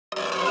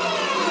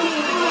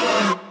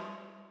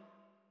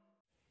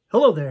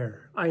Hello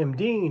there, I am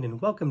Dean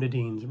and welcome to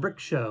Dean's Brick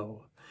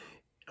Show.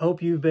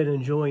 Hope you've been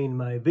enjoying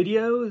my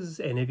videos,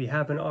 and if you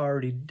haven't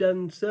already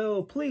done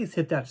so, please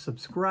hit that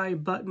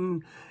subscribe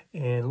button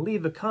and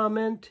leave a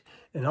comment,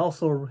 and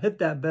also hit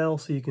that bell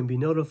so you can be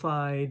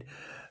notified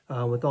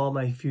with all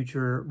my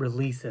future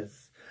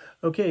releases.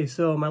 Okay,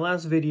 so my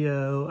last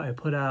video I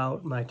put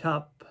out my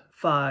top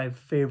 5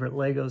 favorite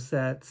Lego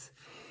sets,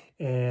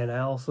 and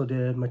I also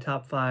did my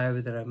top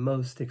 5 that I'm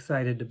most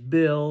excited to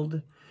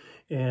build.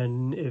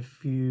 And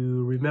if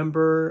you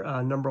remember,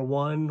 number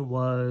 1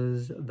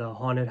 was the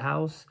Haunted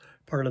House,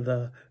 part of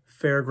the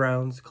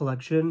Fairgrounds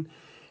collection.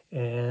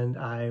 And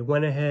I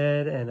went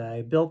ahead and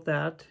I built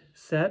that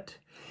set.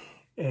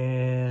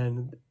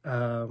 And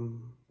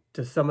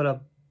to sum it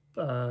up,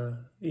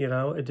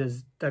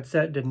 that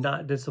set did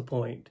not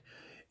disappoint.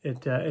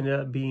 It ended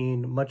up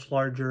being much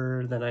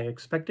larger than I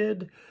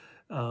expected.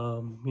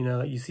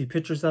 You see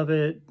pictures of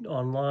it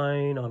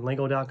online on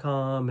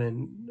Lego.com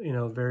and,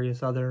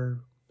 various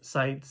other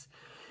sites,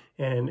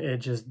 and it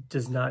just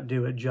does not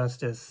do it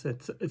justice.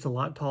 It's a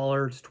lot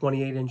taller. It's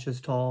 28 inches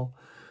tall,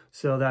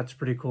 so that's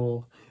pretty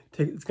cool.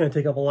 It's going to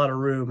take up a lot of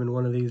room in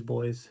one of these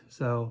boys.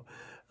 So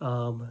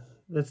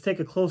let's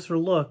take a closer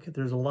look.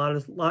 There's a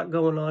lot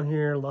going on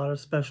here, a lot of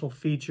special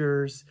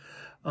features.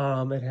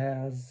 It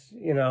has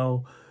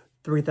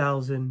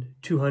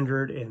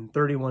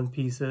 3,231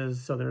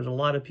 pieces, so there's a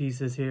lot of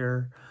pieces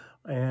here,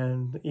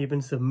 and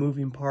even some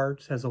moving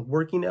parts. Has a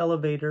working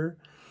elevator.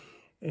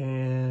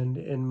 And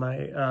in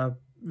my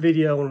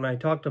video, when I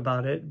talked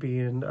about it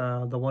being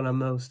the one I'm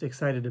most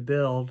excited to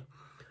build,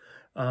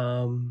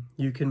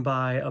 you can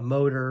buy a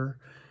motor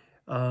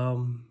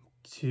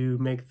to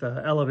make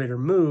the elevator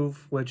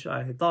move, which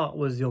I thought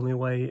was the only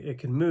way it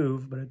can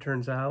move, but it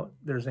turns out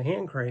there's a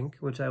hand crank,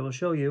 which I will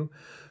show you,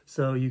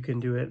 so you can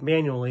do it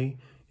manually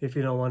if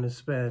you don't want to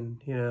spend,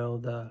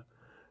 you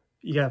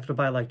have to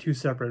buy like 2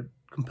 separate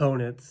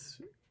components,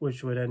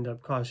 which would end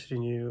up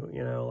costing you,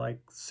 like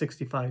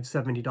 $65,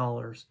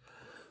 $70.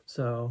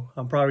 So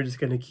I'm probably just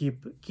going to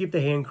keep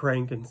the hand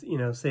crank and,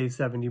 save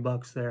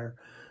 $70 there.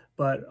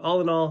 But all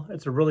in all,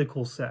 it's a really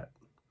cool set.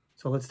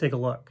 So let's take a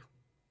look.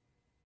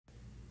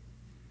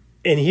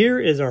 And here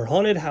is our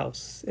haunted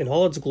house in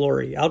all its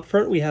glory. Out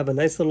front, we have a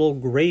nice little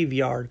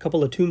graveyard, a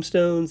couple of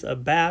tombstones, a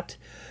bat.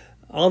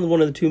 On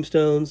one of the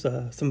tombstones,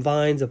 some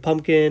vines, a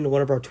pumpkin,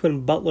 one of our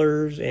twin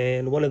butlers,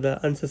 and one of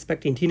the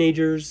unsuspecting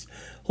teenagers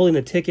holding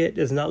a ticket,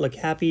 does not look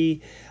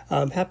happy,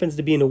 happens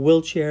to be in a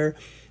wheelchair.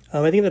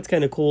 I think that's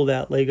kind of cool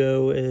that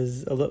Lego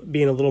is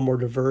being a little more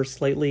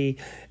diverse lately,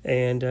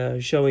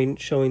 and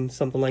showing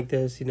something like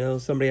this.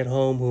 Somebody at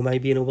home who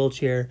might be in a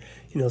wheelchair,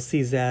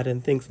 sees that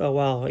and thinks, oh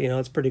wow,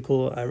 it's pretty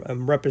cool.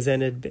 I'm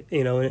represented,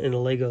 in a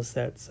Lego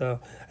set. So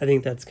I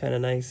think that's kind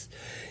of nice.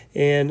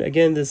 And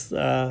again, this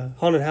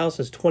haunted house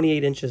is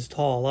 28 inches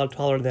tall, a lot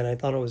taller than I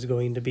thought it was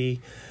going to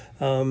be.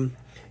 And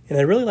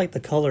I really like the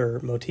color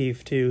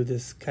motif too.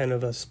 This kind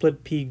of a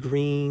split pea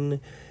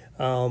green,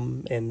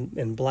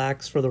 and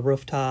blacks for the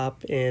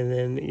rooftop, and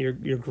then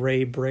your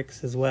gray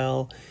bricks as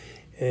well.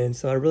 And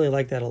so I really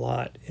like that a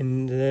lot.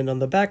 And then on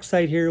the back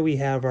side here, we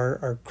have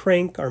our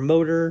crank, our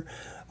motor,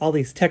 all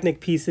these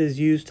Technic pieces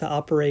used to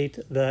operate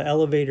the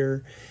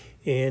elevator.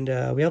 And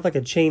we have like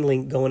a chain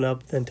link going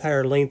up the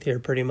entire length here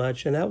pretty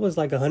much. And that was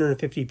like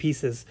 150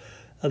 pieces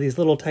of these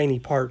little tiny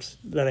parts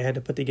that I had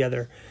to put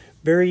together.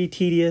 Very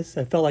tedious.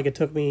 I felt like it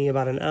took me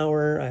about an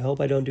hour. I hope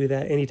I don't do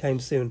that anytime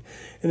soon.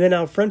 And then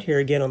out front here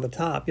again on the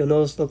top, you'll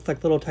notice it looks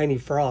like little tiny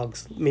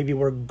frogs. Maybe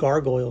where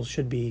gargoyles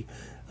should be,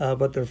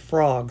 but they're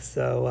frogs.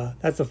 So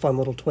that's a fun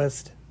little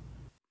twist.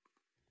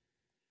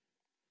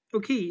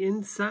 Okay,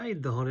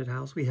 inside the haunted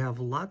house, we have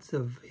lots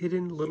of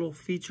hidden little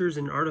features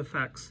and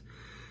artifacts.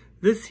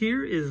 This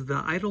here is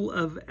the Idol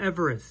of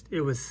Everest.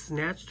 It was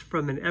snatched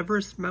from an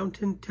Everest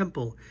mountain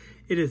temple.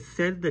 It is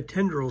said the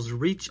tendrils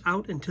reach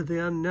out into the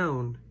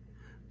unknown,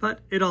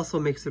 but it also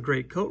makes a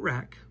great coat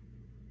rack.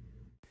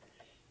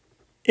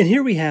 And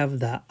here we have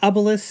the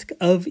Obelisk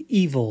of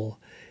Evil.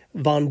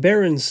 Von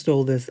Baron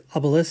stole this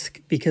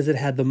obelisk because it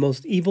had the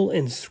most evil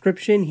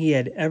inscription he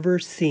had ever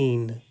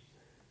seen.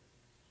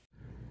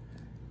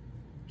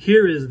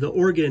 Here is the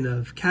organ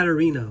of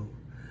Catarino.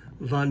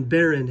 Von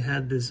Baron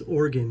had this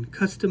organ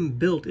custom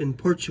built in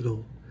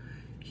Portugal.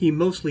 He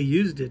mostly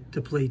used it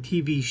to play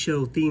TV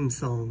show theme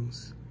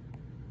songs.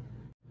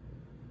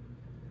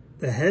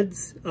 The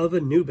heads of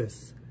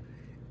Anubis.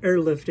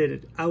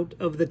 Airlifted out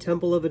of the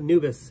Temple of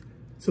Anubis.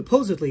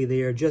 Supposedly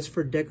they are just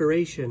for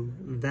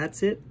decoration.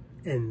 That's it,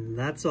 and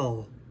that's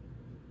all.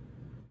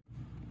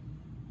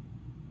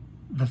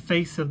 The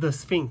face of the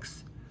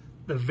Sphinx.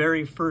 The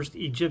very first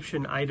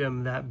Egyptian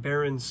item that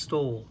Baron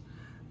stole.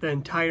 The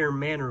entire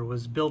manor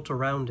was built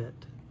around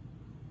it.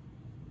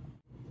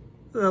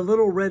 The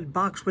little red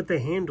box with the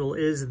handle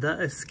is the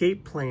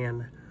escape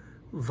plan.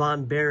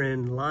 Von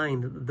Baron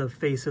lined the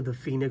face of the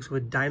Phoenix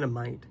with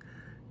dynamite,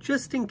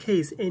 just in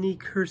case any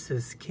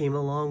curses came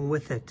along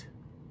with it.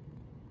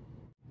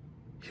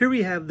 Here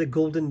we have the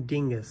Golden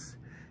Dingus.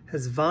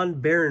 As Von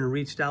Baron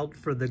reached out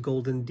for the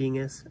Golden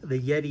Dingus, the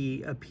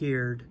Yeti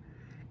appeared.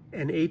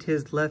 and ate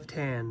his left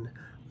hand.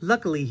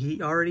 Luckily,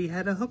 he already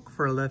had a hook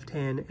for a left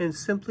hand and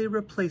simply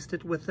replaced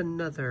it with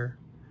another.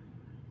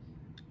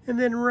 And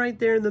then right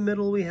there in the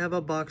middle, we have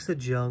a box of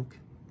junk.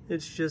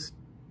 It's just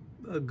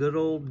a good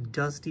old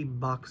dusty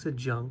box of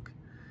junk.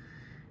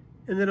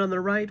 And then on the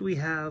right, we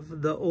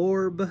have the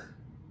Orb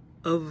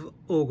of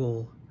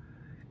Ogle,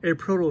 a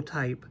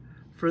prototype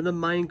for the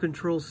mind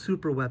control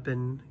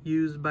superweapon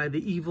used by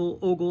the evil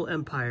Ogle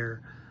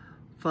Empire.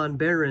 Von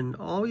Baron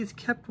always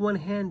kept one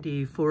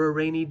handy for a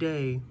rainy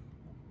day.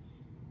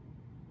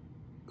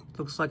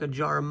 Looks like a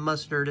jar of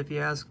mustard, if you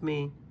ask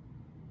me.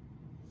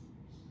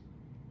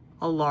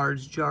 A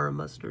large jar of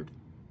mustard.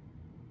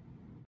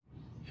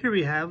 Here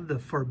we have the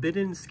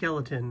Forbidden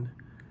Skeleton.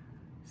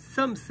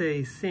 Some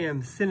say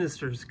Sam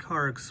Sinister's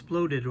car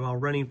exploded while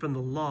running from the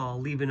law,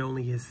 leaving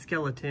only his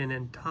skeleton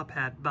and top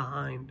hat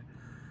behind.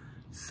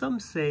 Some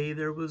say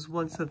there was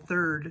once a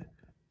third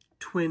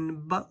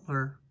twin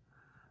butler.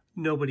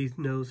 Nobody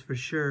knows for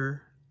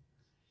sure.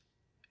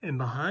 And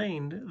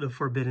behind the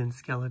Forbidden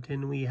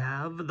Skeleton, we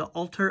have the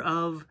Altar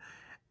of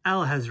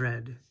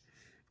Alhazred.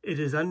 It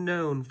is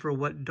unknown for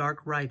what dark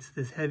rites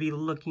this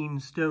heavy-looking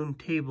stone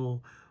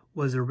table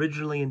was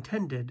originally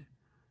intended,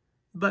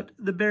 but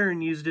the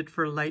Baron used it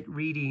for light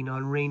reading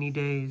on rainy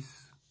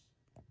days.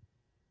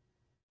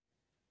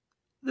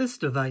 This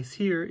device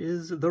here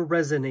is the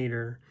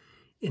Resonator.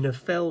 In a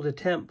failed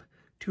attempt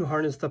to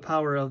harness the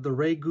power of the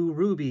Regu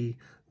Ruby,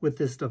 with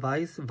this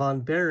device,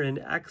 Von Baron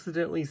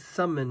accidentally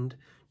summoned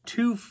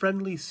 2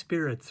 friendly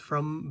spirits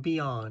from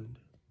beyond.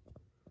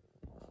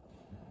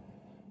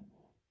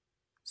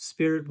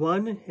 Spirit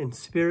 1 and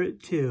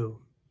Spirit 2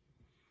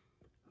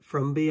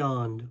 from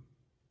beyond.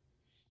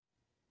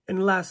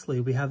 And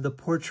lastly, we have the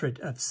portrait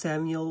of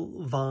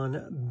Samuel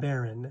Von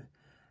Baron.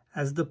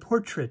 As the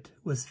portrait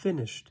was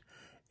finished,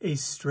 a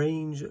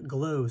strange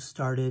glow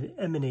started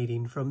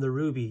emanating from the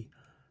ruby.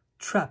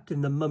 Trapped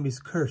in the mummy's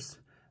curse,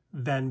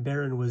 Von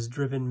Baron was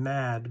driven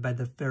mad by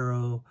the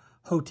Pharaoh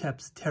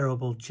Hotep's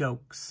terrible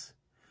jokes.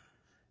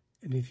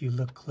 And if you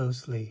look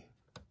closely,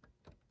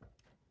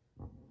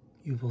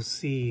 you will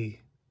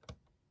see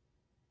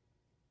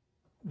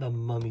the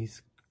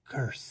mummy's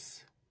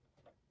curse.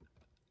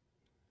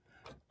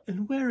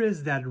 And where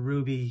is that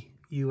ruby,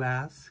 you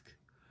ask?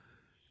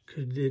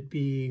 Could it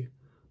be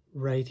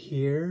right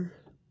here,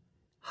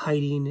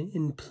 hiding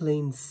in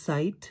plain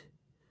sight?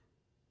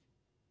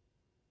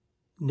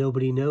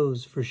 Nobody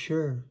knows for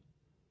sure.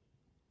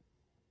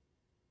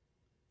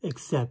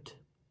 Except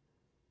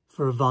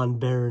for Von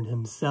Baron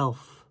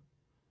himself.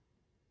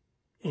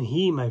 And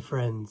he, my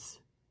friends,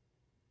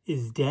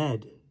 is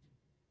dead.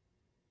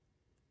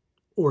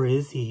 Or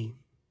is he?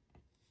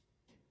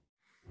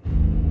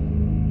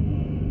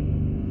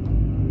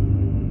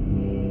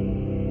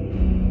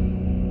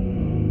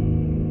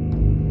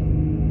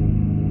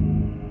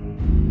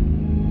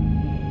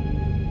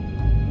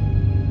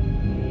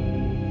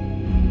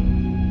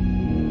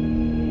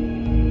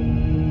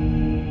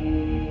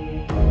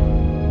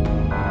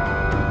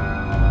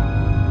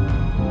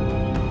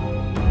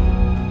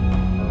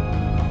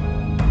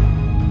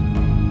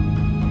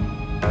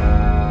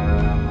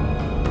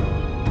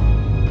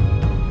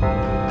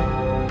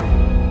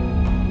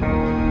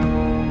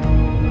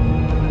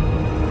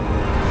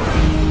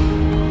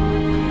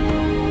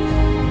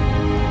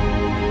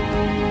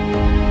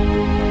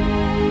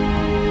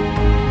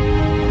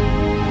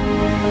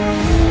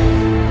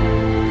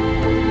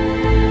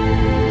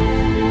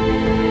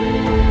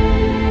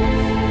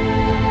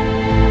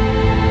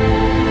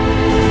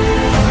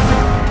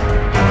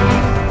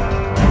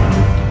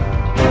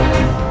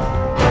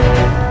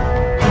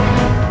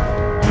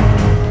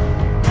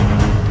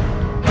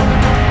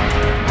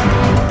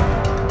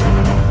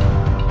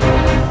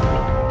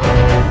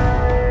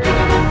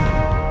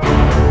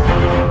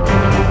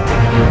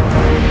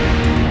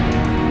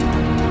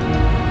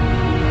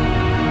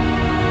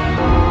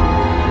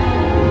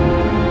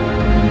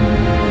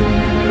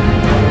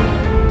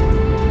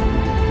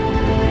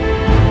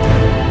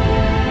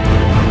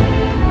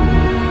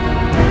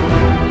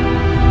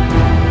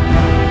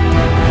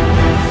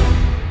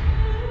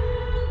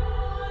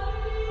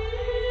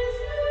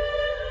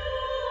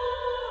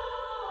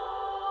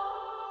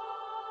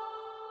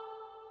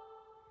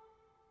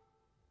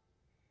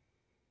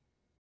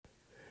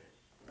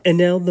 And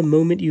now the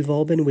moment you've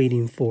all been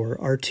waiting for,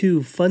 our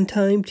 2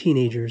 fun-time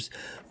teenagers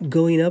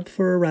going up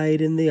for a ride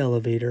in the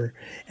elevator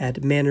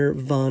at Manor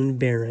Von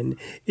Baron.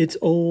 It's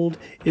old,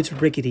 it's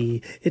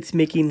rickety, it's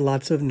making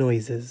lots of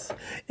noises.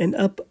 And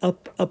up,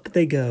 up, up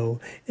they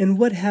go. And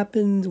what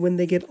happens when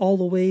they get all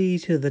the way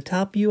to the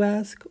top, you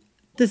ask?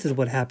 This is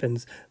what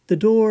happens. The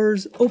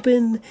doors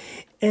open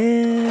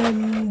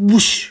and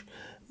whoosh!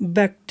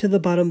 Back to the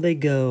bottom they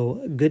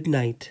go. Good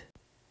night.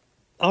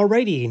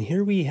 Alrighty, and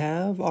here we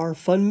have our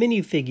fun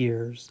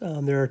minifigures.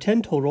 There are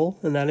 10 total,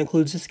 and that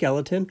includes the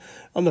skeleton.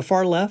 On the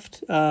far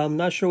left, I'm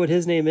not sure what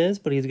his name is,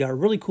 but he's got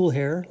really cool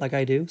hair, like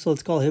I do, so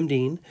let's call him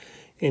Dean.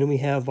 And we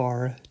have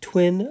our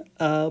twin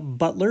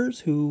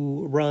butlers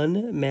who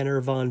run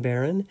Manor Von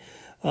Baron.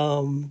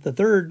 The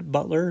third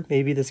butler,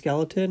 maybe the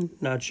skeleton,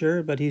 not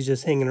sure, but he's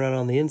just hanging around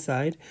on the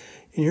inside.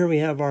 And here we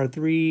have our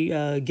three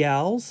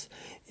gals.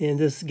 And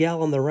this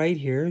gal on the right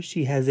here,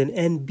 she has an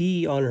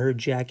NB on her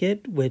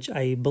jacket, which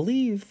I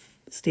believe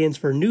stands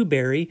for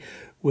Newberry,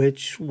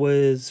 which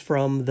was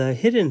from the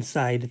Hidden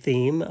Side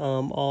theme.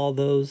 All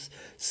those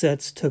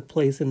sets took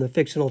place in the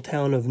fictional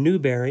town of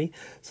Newberry,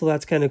 so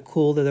that's kind of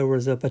cool that there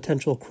was a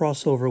potential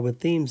crossover with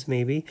themes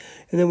maybe.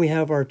 And then we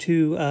have our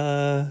two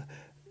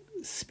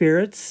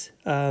spirits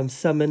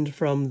summoned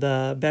from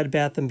the Bed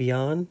Bath &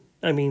 Beyond,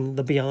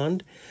 the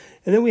Beyond.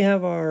 And then we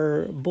have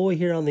our boy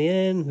here on the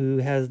end who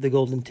has the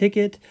golden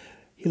ticket.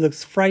 He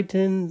looks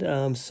frightened.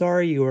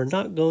 Sorry, you are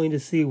not going to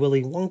see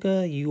Willy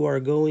Wonka. You are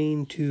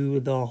going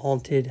to the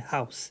haunted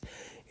house.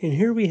 And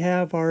here we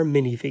have our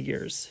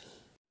minifigures.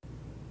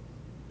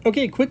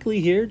 Okay,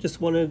 quickly here,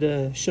 just wanted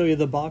to show you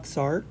the box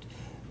art.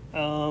 I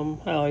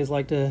always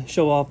like to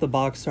show off the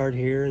box art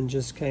here and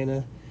just kind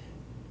of,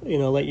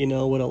 let you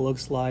know what it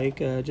looks like.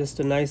 Just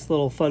a nice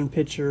little fun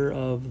picture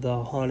of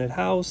the haunted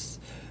house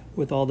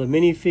with all the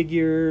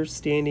minifigures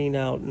standing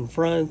out in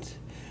front.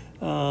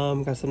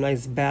 Got some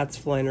nice bats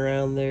flying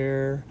around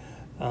there.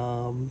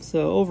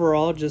 So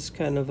overall, just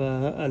kind of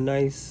a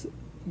nice,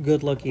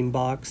 good-looking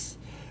box.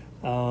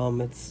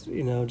 It's,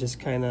 just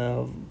kind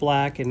of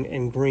black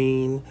and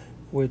green,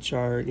 which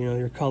are,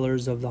 your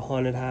colors of the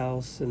haunted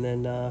house. And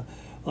then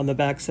on the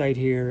back side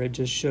here, it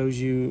just shows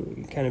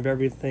you kind of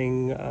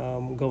everything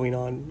going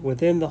on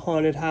within the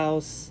haunted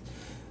house.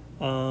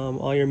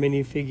 All your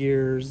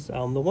minifigures.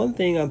 The one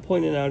thing I'm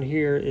pointing out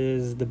here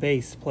is the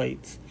base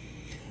plates.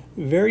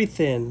 Very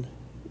thin,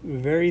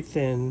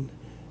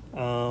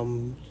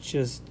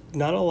 just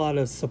not a lot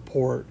of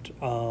support,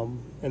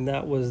 and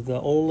that was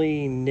the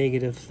only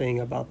negative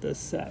thing about this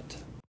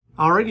set.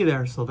 Alrighty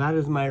there, so that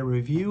is my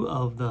review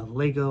of the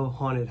Lego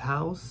Haunted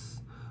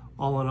House.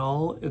 All in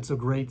all, it's a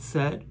great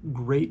set,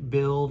 great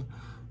build.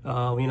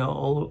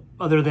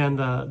 Other than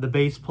the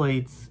base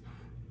plates,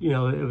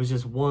 it was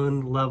just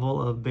one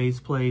level of base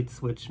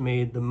plates, which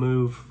made the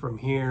move from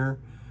here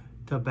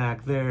to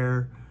back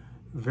there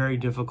very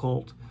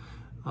difficult.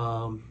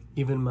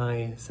 Even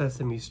my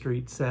Sesame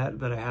Street set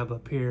that I have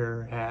up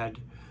here had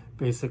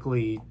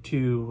basically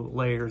 2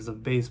 layers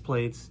of base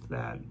plates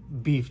that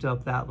beefed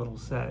up that little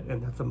set,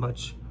 and that's a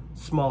much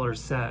smaller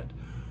set.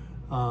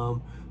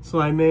 So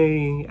I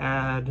may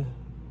add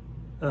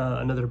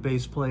another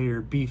base plate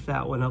or beef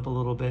that one up a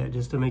little bit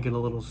just to make it a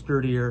little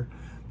sturdier.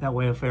 That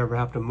way if I ever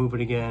have to move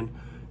it again,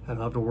 I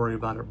don't have to worry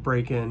about it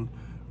breaking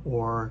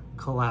or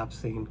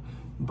collapsing.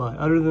 But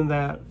other than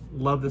that,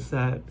 love the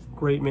set.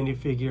 Great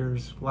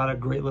minifigures, a lot of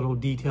great little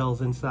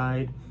details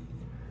inside.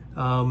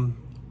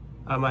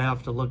 I might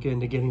have to look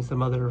into getting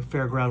some other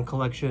Fairground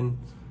Collection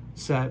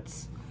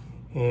sets,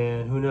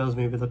 and who knows,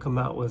 maybe they'll come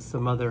out with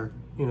some other,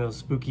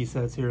 spooky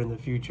sets here in the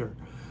future.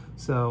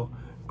 So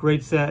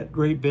great set,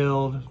 great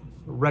build,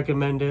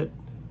 recommend it,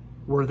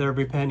 worth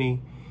every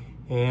penny.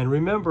 And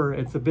remember,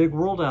 it's a big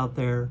world out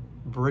there.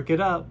 Brick it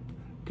up.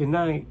 Good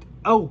night.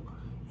 Oh,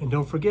 and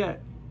don't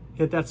forget,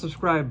 hit that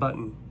subscribe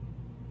button.